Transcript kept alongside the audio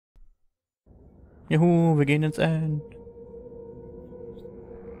Juhu, wir gehen ins End.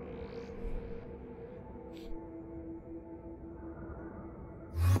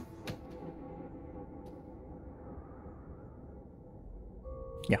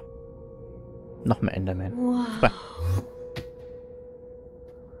 Ja. Noch mehr Enderman. Wow. Super.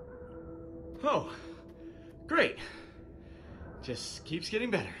 Oh, great. Just keeps getting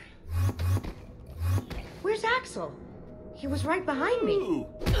better. Where's Axel? He was right behind me. Ooh.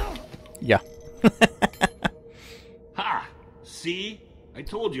 Ja. Ha! See? I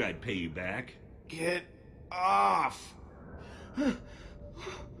told you I'd pay you back. Get off.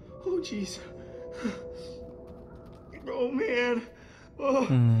 Oh, jeez. Oh, man. Oh,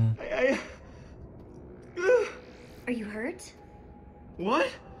 Are you hurt? What?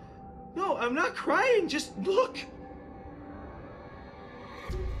 No, I'm not crying. Just look.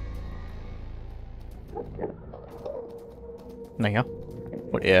 Naja.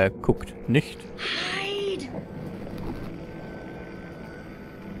 Und er guckt nicht. Hide!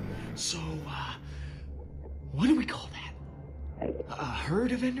 So, what do we call that? A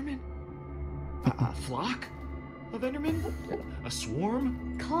herd of Endermen? A flock of Endermen? A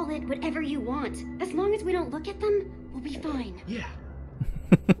swarm? Call it whatever you want. As long as we don't look at them, we'll be fine. Yeah.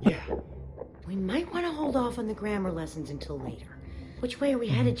 Yeah. We might want to hold off on the grammar lessons until later. Which way are we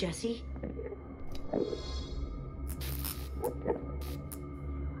headed, Jesse?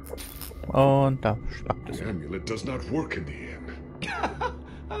 Und da schwappt es. The amulet does not work in the end.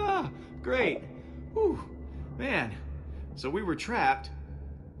 Ah, great. Whew. Man, so we were trapped,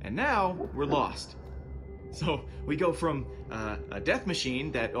 and now we're lost. So we go from a death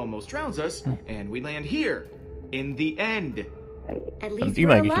machine that almost drowns us, and we land here, in the end. At least ihm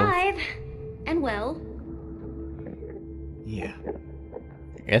we're eigentlich los? alive. And well. Yeah.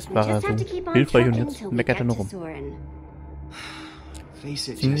 Erst We war er just have so to keep on hilfreich und trucking jetzt till we meckert er get nur to rum. Soren. Face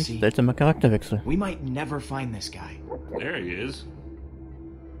it, Ziemlich Jesse. seltsamer Charakterwechsel. We might never find this guy. There he is.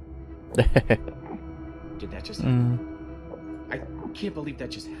 Did that just happen? Hm. I can't believe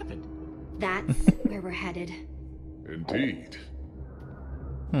that just happened. That's where we're headed. Indeed.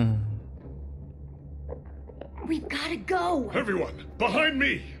 Hm. We've gotta go! Everyone, behind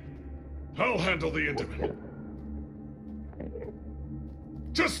me! I'll handle the Enderman.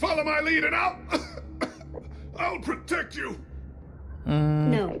 Just follow my lead and I'll protect you!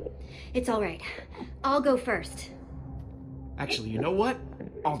 No, it's alright. I'll go first. Actually, you know what?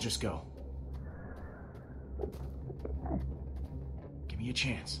 I'll just go. Give me a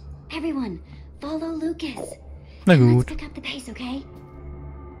chance. Everyone, follow Lucas. Na And let's gut. pick up the pace, okay?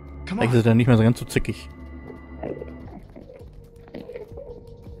 Come Vielleicht ist er on. dann nicht mehr so ganz so zickig.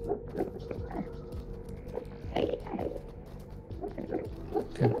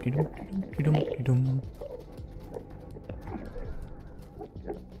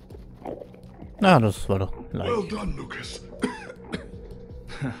 Na, das war doch Well leicht. done, Lucas.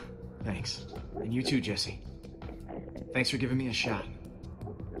 Thanks. And you too, Jesse. Thanks for giving me a shot.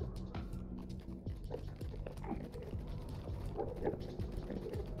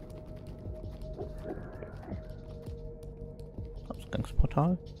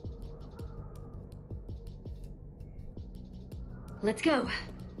 Ausgangsportal. Let's go.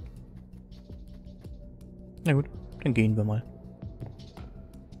 Na gut, dann gehen wir mal.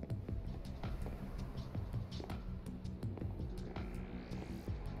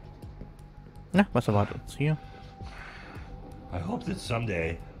 Na, was erwartet uns hier? I hope that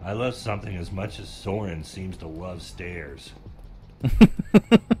someday I love something as much as Soren seems to love stairs.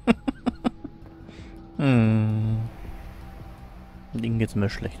 Denen geht's immer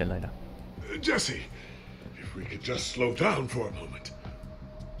schlechter leider. Jesse, if we could just slow down for a moment.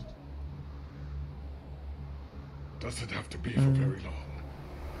 Doesn't have to be for very long.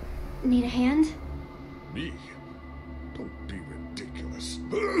 Need a hand? Me? Don't be ridiculous.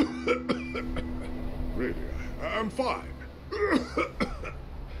 Really, I'm fine.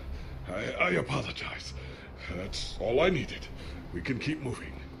 I apologize. That's all I needed. We can keep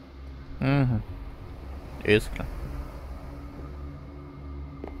moving. Ist klar.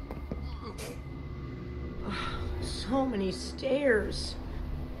 So many stairs.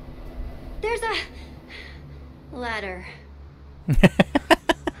 There's a ladder.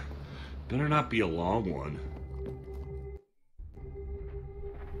 Better not be a long one.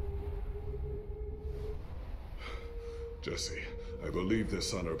 Jesse, I believe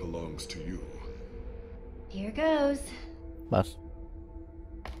this honor belongs to you. Here goes. Was?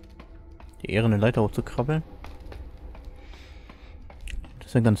 Die Ehre, eine Leiter hochzukrabbeln? Das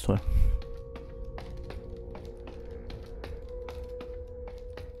ist ja ganz toll.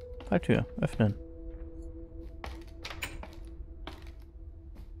 Falltür, öffnen.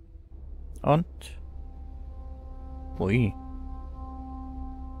 Und Ui.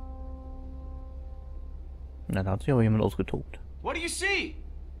 Na, da hat sich aber jemand ausgetobt. What do you see?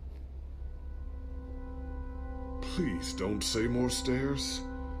 Please don't say more stairs.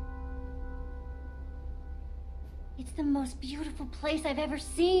 It's the most beautiful place I've ever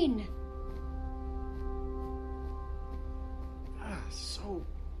seen. Ah, so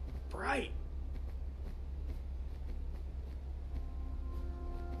bright.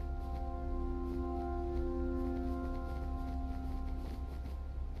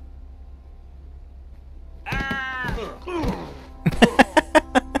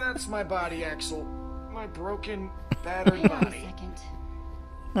 That's my body, Axel. My broken, battered Hang on a body. second.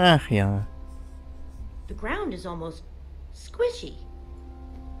 Ach ja. The ground is almost squishy.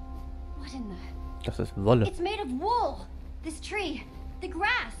 What in the... Das ist Wolle. It's made of wool. This tree, the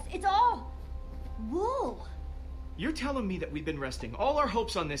grass, it's all wool. You're telling me that we've been resting all our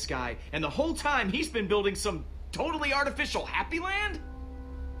hopes on this guy, and the whole time he's been building some totally artificial happy land?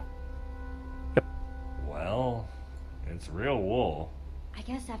 Well, it's real wool. I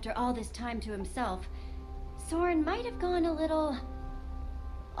guess after all this time to himself, Soren might have gone a little...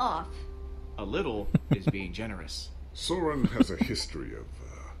 off. A little is being generous. Soren has a history of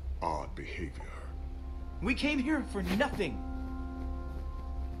odd behavior. We came here for nothing.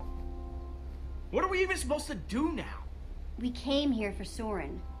 What are we even supposed to do now? We came here for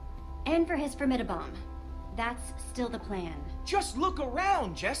Soren. And for his Formidabomb. That's still the plan. Just look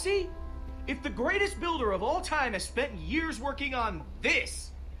around, Jesse. If the greatest builder of all time has spent years working on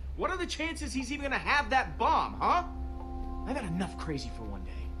this, what are the chances he's even gonna have that bomb, huh? I've had enough crazy for one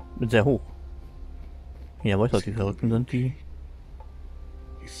day. Bin sehr hoch. Ja, weiß was die Verrückten sind, die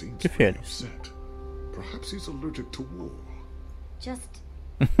He seems gefährlich. upset. Perhaps he's allergic to wool. Just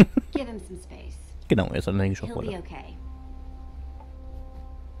give him some space. Genau, er ist allergisch auf He'll be Wolle. okay.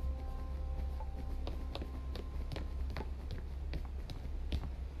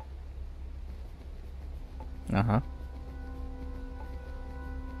 Aha.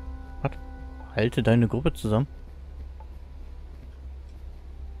 Was? Halte deine Gruppe zusammen.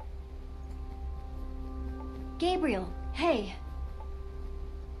 Gabriel, hey.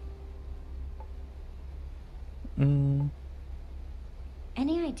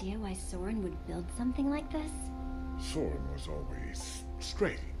 Any idea why Soren would build something like this? Soren was always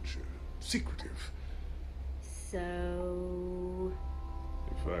strange, secretive. So...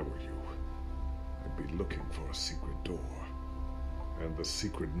 If I were you, I'd be looking for a secret door. And the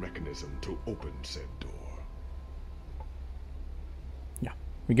secret mechanism to open said door. Ja.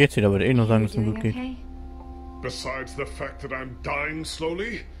 Wie geht's dir? Da würde eh nur sagen, You dass es ihm doing gut geht. okay? Besides the fact that I'm dying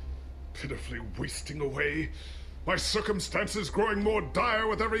slowly, pitifully wasting away, my circumstances growing more dire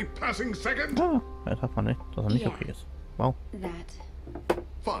with every passing second. Ah, das hat man nicht, dass er nicht Ja. okay ist. Wow. That.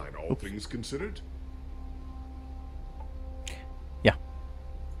 Fine, all things considered. Ja.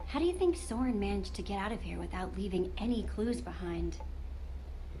 How do you think Soren managed to get out of here without leaving any clues behind?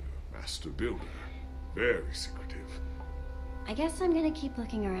 Master builder, very secretive. I guess I'm gonna keep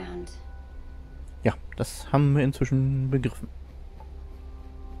looking around. Ja, das haben wir inzwischen begriffen.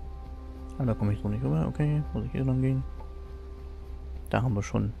 Ah, da komme ich so nicht rüber. Okay, muss ich hier lang gehen. Da haben wir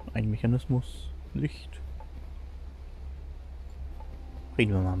schon einen Mechanismus. Licht.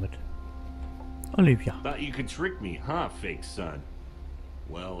 Reden wir mal mit Olivia. Thought you could trick me, huh, fake son?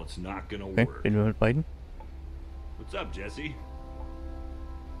 Well, it's not gonna Okay, work. reden wir mit beiden. What's up, Jesse?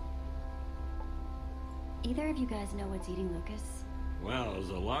 Either of you guys know what's eating Lucas? Well, as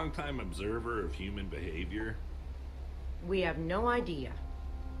a longtime observer of human behavior, We have no idea.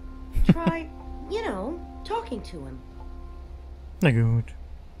 Try, you know, talking to him. Na gut.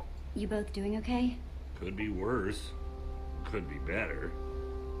 You both doing okay? could be worse, could be better.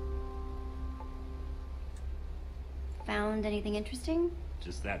 Found anything interesting?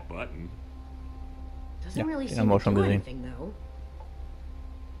 Just that button. Doesn't Ja, really den seem haben wir to auch schon do gesehen. anything, though.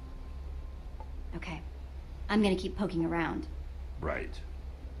 Okay. I'm gonna keep poking around. Right.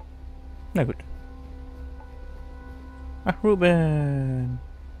 Na gut. Ach, Ruben.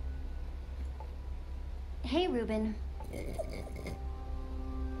 Hey, Ruben.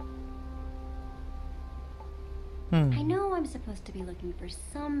 I know I'm supposed to be looking for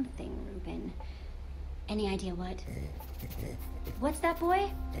something, Ruben. Any idea what? What's that, boy?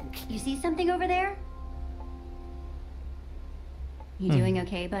 You see something over there? You doing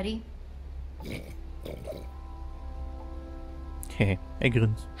okay, buddy? Hehe, er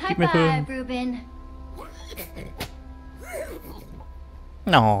grinst. High Gib mir five, Film. Ruben.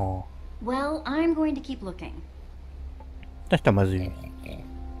 No, Well, I'm going to keep looking. das ist doch mal süß.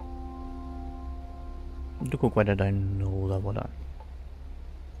 Du guck weiter deinen rosa Wolle an.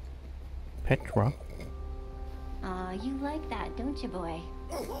 Petra? Aw, you like that, don't you, boy?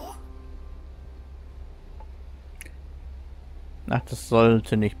 Ach, das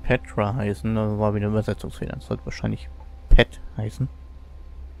sollte nicht Petra heißen, das war wieder ein Übersetzungsfehler. Das sollte wahrscheinlich Pet heißen.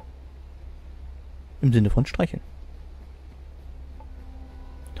 Im Sinne von streicheln.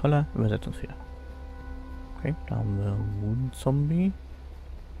 Toller Übersetzungsfehler. Okay, da haben wir Moon Zombie.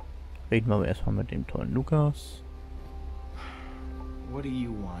 Reden wir aber erstmal mit dem tollen Lukas. What do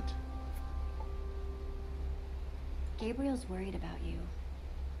you want? Gabriel's worried about you.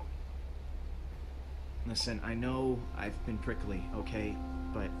 Listen, I know I've been prickly, okay?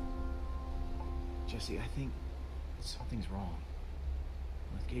 But... Jesse, I think something's wrong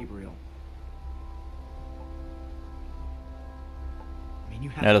with Gabriel. I mean, you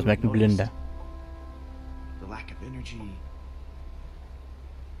have Ja, das to merkt ein have noticed Blinder. the lack of energy,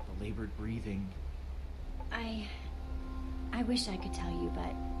 the labored breathing. I wish I could tell you,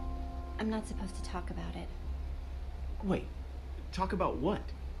 but I'm not supposed to talk about it. Wait, talk about what?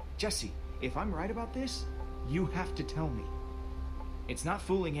 Jesse, if I'm right about this, you have to tell me. It's not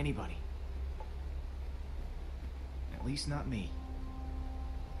fooling anybody. At least not me.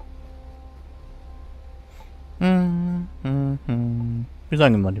 Wir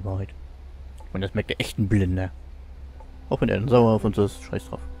sagen immer die Wahrheit. Und das merkt der echten Blinder. Auch wenn er dann sauer auf uns ist, scheiß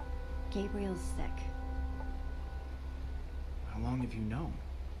drauf. Gabriel's sick. How long have you known?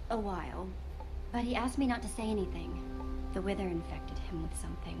 A while. But he asked me not to say anything. The wither infected him with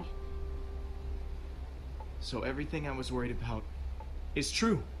something. So everything I was worried about is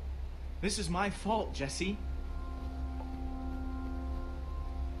true. This is my fault, Jesse.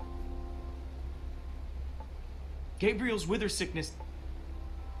 Gabriel's wither sickness,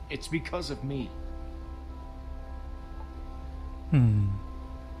 it's because of me.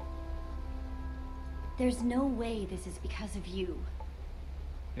 There's no way this is because of you.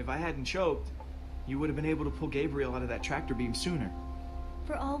 If I hadn't choked, you would have been able to pull Gabriel out of that tractor beam sooner.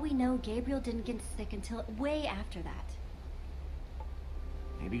 For all we know, Gabriel didn't get sick until way after that.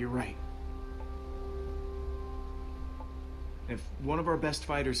 Maybe you're right. If one of our best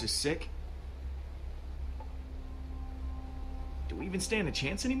fighters is sick, do we even stand a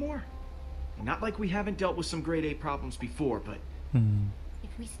chance anymore? Not like we haven't dealt with some grade 8 problems before, but...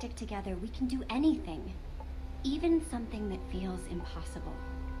 If we stick together, we can do anything. Even something that feels impossible.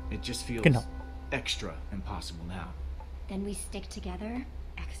 It just feels Genau. extra impossible now. Then we stick together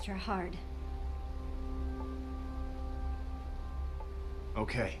extra hard.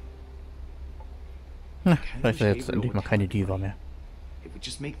 Okay. Na, Kind of vielleicht ist er wish jetzt Gabriel endlich mal would keine tell Diva everybody. mehr. It would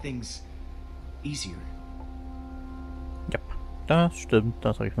just make things easier. Ja, das stimmt,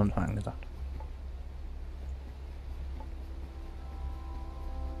 das habe ich von Anfang an gesagt.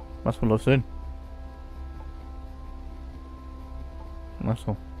 Was, wo läufst du hin? Ach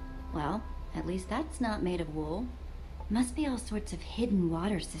so. Well, at least that's not made of wool. Must be all sorts of hidden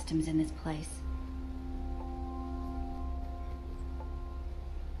water systems in this place.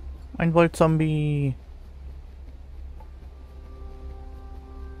 Ein Wollzombie.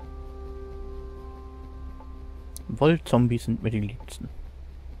 Wollzombies sind mir die liebsten.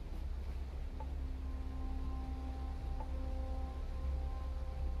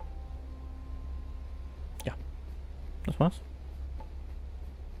 Ja. Das war's.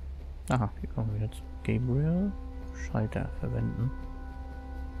 Aha, hier kommen wir jetzt. Gabriel. Schalter verwenden.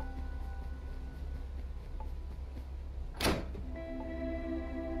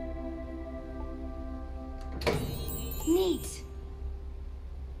 Neat.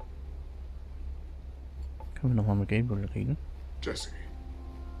 Können wir nochmal mit Gabriel reden? Jesse,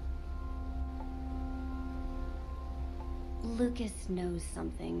 Lucas knows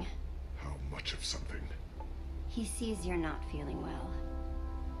something. how much of something? He sees you're not feeling well.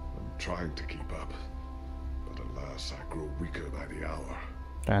 I'm trying to keep up, but alas, I grow weaker by the hour.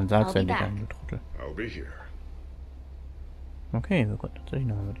 Dann sag's I'll be endlich back. an, du Trottel. I'll be here. Okay, wir können tatsächlich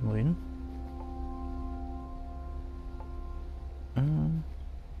nochmal mit ihm reden. Können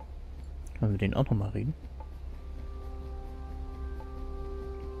wir mit denen auch nochmal reden?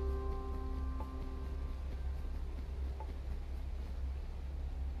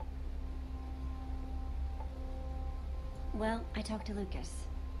 Well, I talked to Lucas.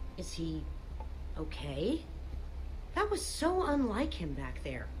 Is he okay? That was so unlike him back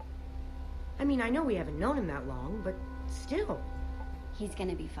there. I mean, I know we haven't known him that long, but still. He's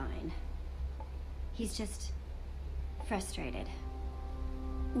gonna be fine. He's just frustrated.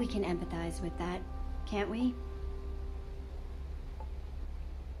 We can empathize with that, can't we?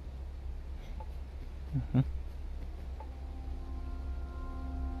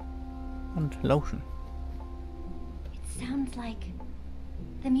 Und lauschen. It sounds like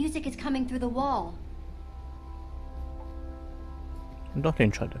the music is coming through the wall. Und auch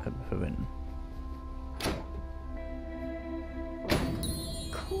den Schalter können wir verwenden.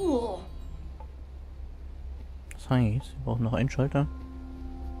 Cool. Das heißt, wir brauchen noch einen Schalter.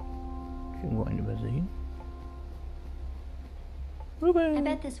 Ich irgendwo einen übersehen. I Ruben!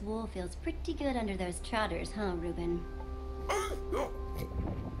 bet this wool feels pretty good under those trousers, huh, Ruben?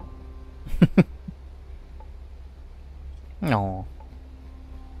 Oh.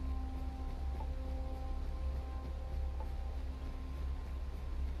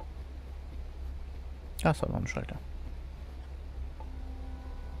 Da ist auch noch ein Schalter.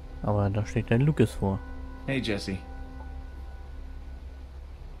 Aber da steht der Lucas vor. Hey, Jesse.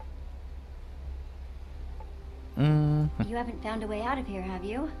 Mhm. You haven't found a way out of here, have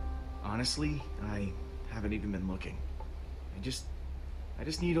you? Honestly, I haven't even been looking. I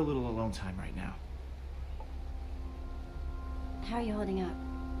just need a little alone time right now. How are you holding up?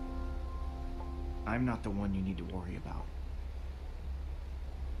 I'm not the one you need to worry about.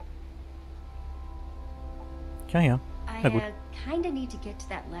 Ja, ja. I Na gut. kinda need to get to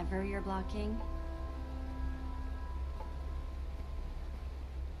that lever you're blocking.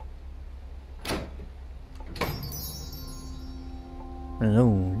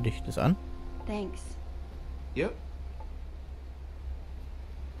 So, Licht ist an. Thanks. Yep.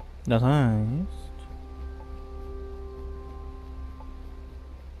 Das heißt...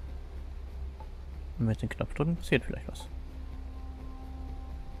 Wenn wir jetzt den Knopf drücken, passiert vielleicht was.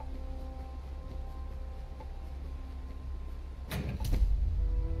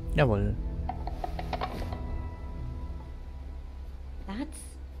 Jawohl. That's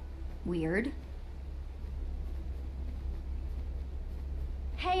weird.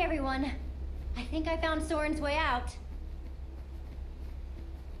 Hey everyone! I think I found Soren's way out.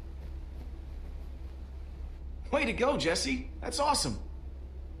 Way to go, Jesse. That's awesome.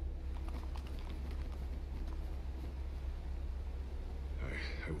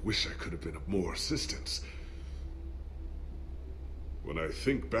 I wish I could have been of more assistance. When I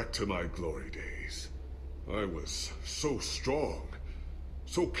think back to my glory days, I was so strong,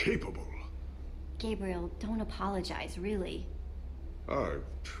 so capable. Gabriel, don't apologize, really.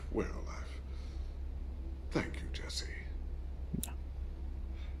 Thank you, Jesse.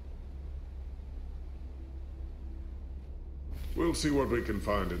 We'll see what we can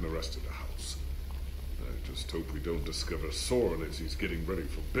find in the rest of the house. I just hope we don't discover Soren as he's getting ready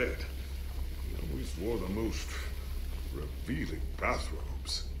for bed. He always wore the most revealing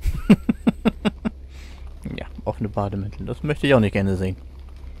bathrobes. Ja, offene Bademittel. Das möchte ich auch nicht gerne sehen.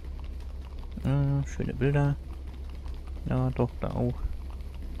 Schöne Bilder. Ja, doch, da auch.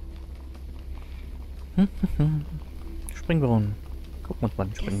 Springbrunnen. Gucken wir uns mal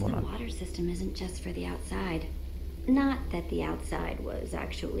den Guess the Springbrunnen an. water system isn't just for the outside. Not that the outside was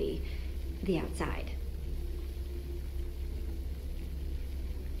actually the outside.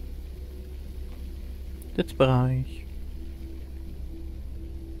 Sitzbereich.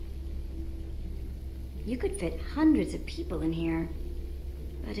 You could fit hundreds of people in here.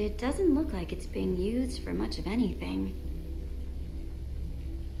 But it doesn't look like it's being used for much of anything.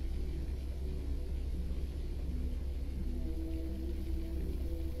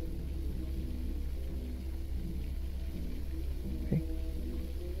 Okay.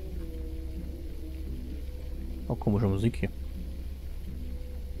 Oh, komische Musik hier.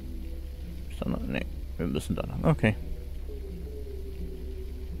 Ist da noch? Nee, wir müssen da lang. Okay.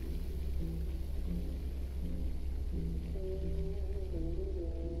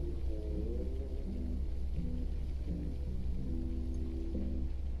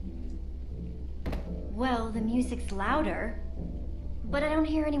 Well, the music's louder, but I don't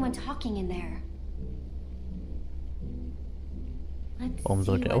hear anyone talking in there. Let's Warum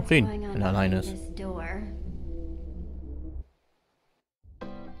sollte see er auch what's reden, going on wenn er alleine behind ist? this door.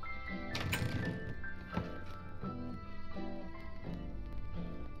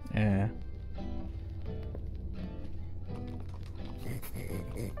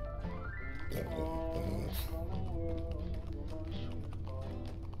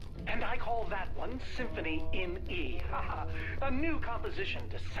 And I call that one Symphony in E. A new composition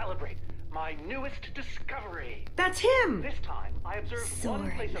to celebrate my newest discovery. That's him! This time, I observed one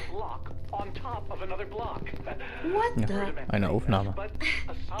Soren. place of block on top of another block. What Ja, the? eine Aufnahme. But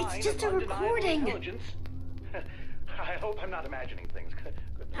a sign It's just of a undeniable recording. intelligence. I hope I'm not imagining things. Goodness,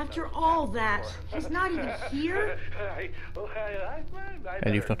 After I've all happened that, before. he's not even here? I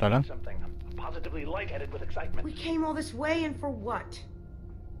lief doch da lang. something. I'm positively lightheaded with excitement. We came all this way, and for what?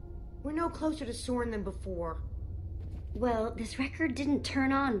 We're no closer to Soren than before. Well, this record didn't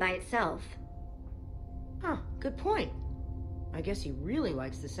turn on by itself. Huh, good point. I guess he really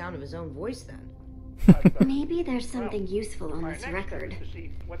likes the sound of his own voice then. Maybe there's something useful on this record.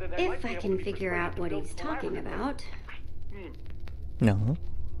 If I can figure out what he's talking about. No.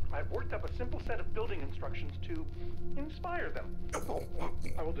 I've worked up a simple set of building instructions to inspire them.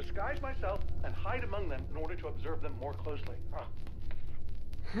 I will disguise myself and hide among them in order to observe them more closely.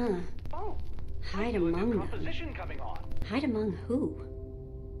 Huh. Oh, Hide a new among them. composition coming on. Hide among who?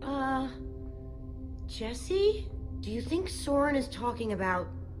 Jesse? Do you think Soren is talking about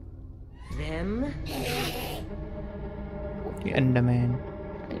them? The Enderman.